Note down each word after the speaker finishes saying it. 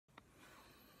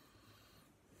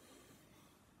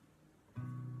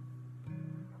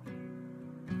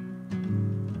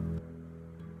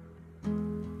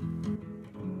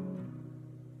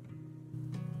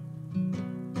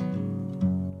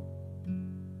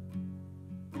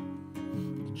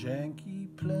janky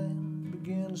plan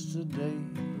begins today.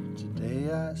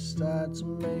 Today I start to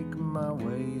make my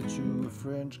way to a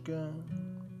French gun.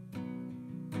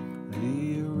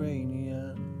 The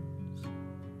Iranians,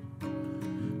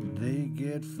 they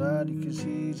get fighty cause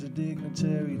he's a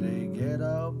dignitary. They get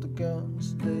all the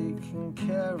guns they can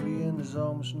carry, and there's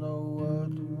almost no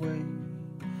other way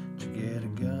to get a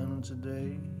gun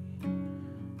today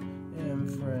in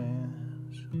France.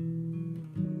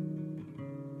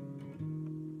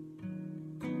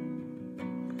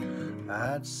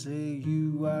 I'd say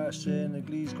you are a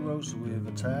Senegalese grocer with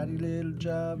a tidy little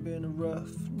job in a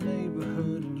rough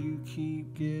neighborhood, and you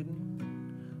keep getting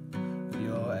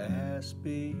your ass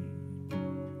beat.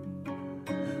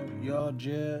 You're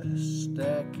just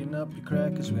stacking up your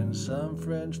crackers when some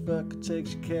French fucker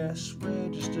takes your cash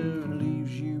register and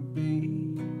leaves you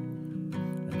be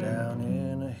down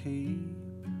in a heap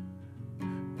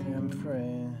in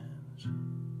France.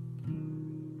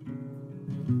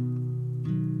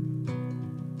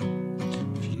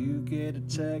 Get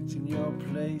attacked in your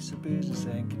place of business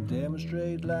and can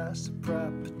demonstrate loss of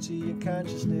property and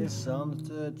consciousness on the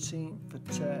 13th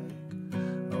attack,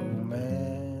 oh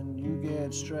man, you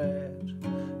get strapped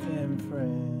in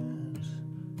France.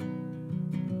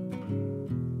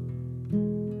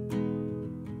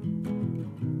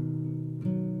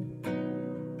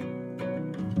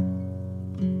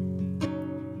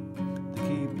 They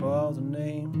keep all the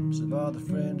names of all the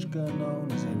French gun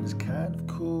owners in this kind of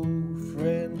cool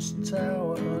French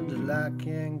tower under lock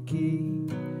and key,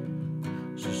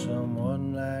 so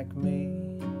someone like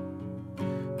me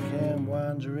can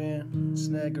wander in,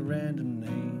 snag a random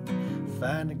name,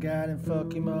 find a guy and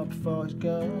fuck him up before he's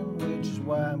gone, which is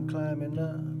why I'm climbing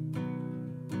up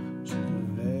to the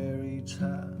very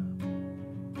top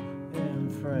in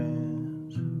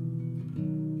France.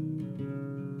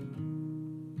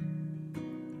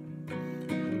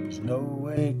 There's no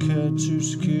way cut to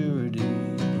security.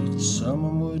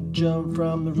 Someone would jump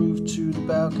from the roof to the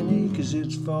balcony, cause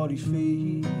it's 40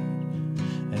 feet,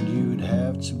 and you'd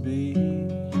have to be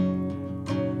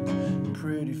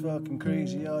pretty fucking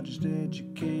crazy or just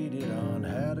educated on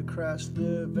how to cross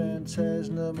the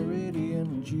Fantasma Meridian,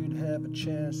 and you'd have a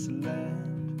chance to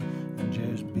land and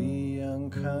just be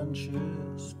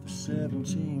unconscious for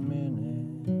 17 minutes.